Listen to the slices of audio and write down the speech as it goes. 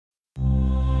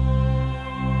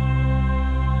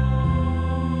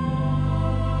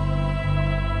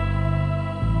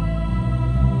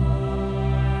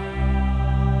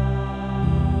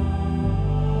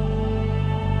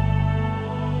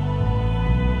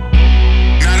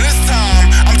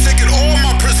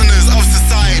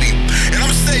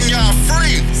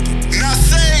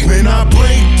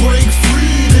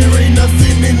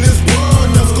nothing in this world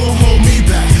that's gonna hold me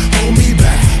back, hold me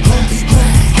back, hold me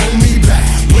back, hold me back.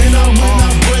 When I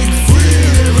break free,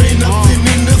 there ain't nothing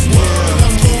in this world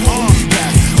that's gonna hold me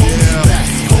back, hold me back,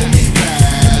 hold me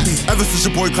back. Ever since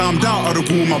your boy climbed out of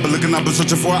the womb, I've been looking, I've been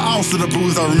searching for an ounce of the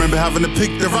booze. I remember having to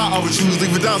pick the route I would choose,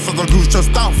 leave it out, so I grew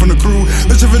stressed out from the crew.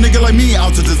 Bitch, if a nigga like me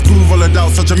out to this groove, all it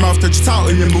out, such a mouth that you tout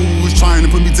in your moves, trying to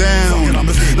put me down,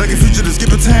 like a fugitive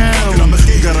skipping town.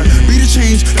 You gotta be the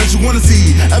change that you wanna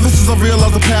see. Ever since I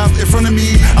realized the path in front of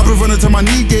me, I've been running till my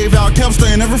knee gave out, kept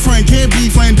staying every friend can't be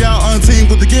flamed out, untamed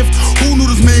with the gift. Who knew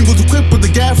this man was equipped with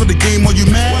the gaff for the game? Are you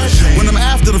mad? When I'm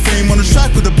after the fame on the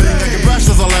track with the bang, I get brashed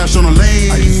as I lash on a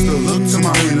lane. I used to look to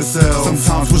my inner self,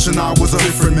 sometimes wishing I was a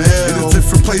different man, in a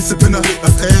different place up in a hit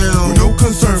of L, with no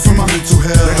concern for my mental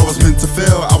health, like I was meant to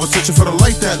fail. I was searching for the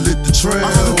light that lit the trail. I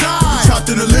was die, trapped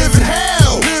in a living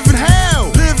hell, living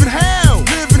hell, living hell,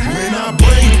 living hell. When I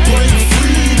break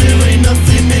free, there ain't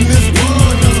nothing in this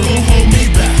world that's gonna hold me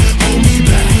back, hold me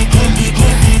back, hold me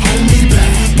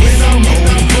back. When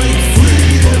I break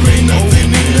free, there ain't nothing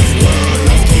in this world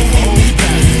that's gonna hold me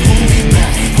back, hold me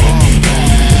back, hold me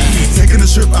back. Taking a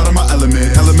trip out of my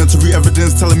element, elementary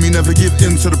evidence telling me never give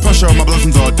in to the pressure. My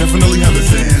blessings are definitely heaven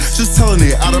sent. Just telling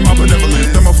it out of my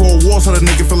benevolence. Then my 4 walls so the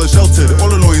nigga feeling sheltered. All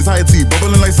annoying anxiety,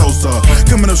 bubbling like salsa.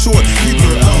 Coming up short, keep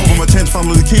it up. When my chance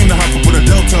finally came to hop up with a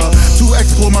delta, to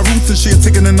explore my roots and shit,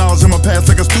 taking the knowledge of my past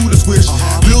like a student switch.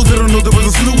 Bills that don't know there was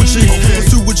a slew of chicks,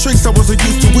 pursued with tricks I wasn't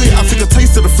used to it. I took a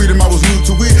taste of the freedom, I was new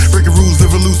to it. Breaking rules,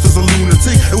 living loose as a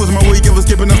lunatic. It was my way of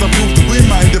escaping as I proved to win.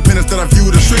 My independence that I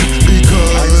viewed as strength,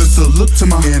 because I used to look to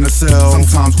my inner self,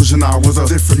 sometimes wishing I was a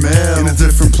different male, in a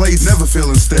different place, never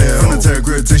feeling stale. From the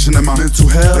degradation of my mental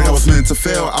health, like I was meant to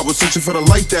fail. I was searching for the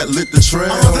light that lit the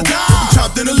trail. I was die,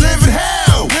 trapped in a living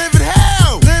hell, living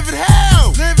hell, living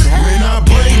hell, living hell. When I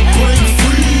break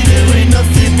free, there ain't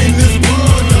nothing in this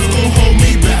world that's gonna hold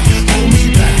me back, hold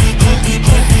me back,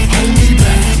 hold me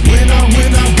back. When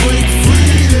I break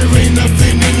free, there ain't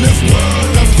nothing in this world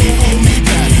that's gonna hold me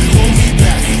back, hold me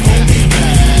back, hold me back.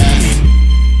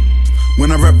 When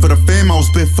I rap for the fame, I was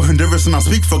spit for Honduras and I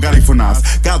speak for Gotti for Nas.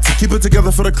 Got to keep it together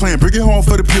for the clan, bring it home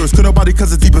for the purest. Could nobody cause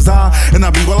it's deep as I, and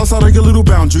I be well outside of your little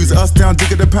boundaries. Us down,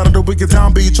 digging the paddle, the wicked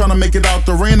down beat, trying to make it out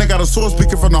the rain. I got a source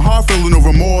speaking from the heart, feeling no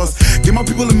remorse. Give my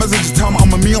people a message, tell them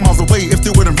I'm a million miles away if they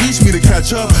wouldn't reach me to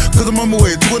catch up. Cause I'm on my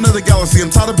way to another galaxy.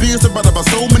 I'm tired of being surrounded by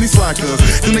so many slackers.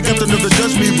 Then they got the nerve to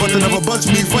judge me, but they never budge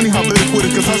me. Funny how bitter quit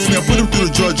it, cause hush me, I put them through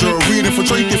the drudge or reading for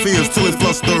drink your fears till it's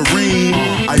flustering.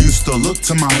 I used to look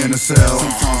to my inner self,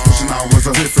 sometimes wishing I was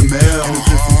a different male, in a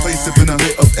different place up in a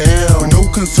hit of L, with no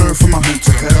concern for my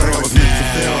mental health. I was meant to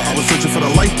fail, I was searching for the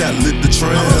light that lit the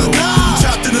trail. I was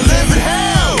trapped in a living hell.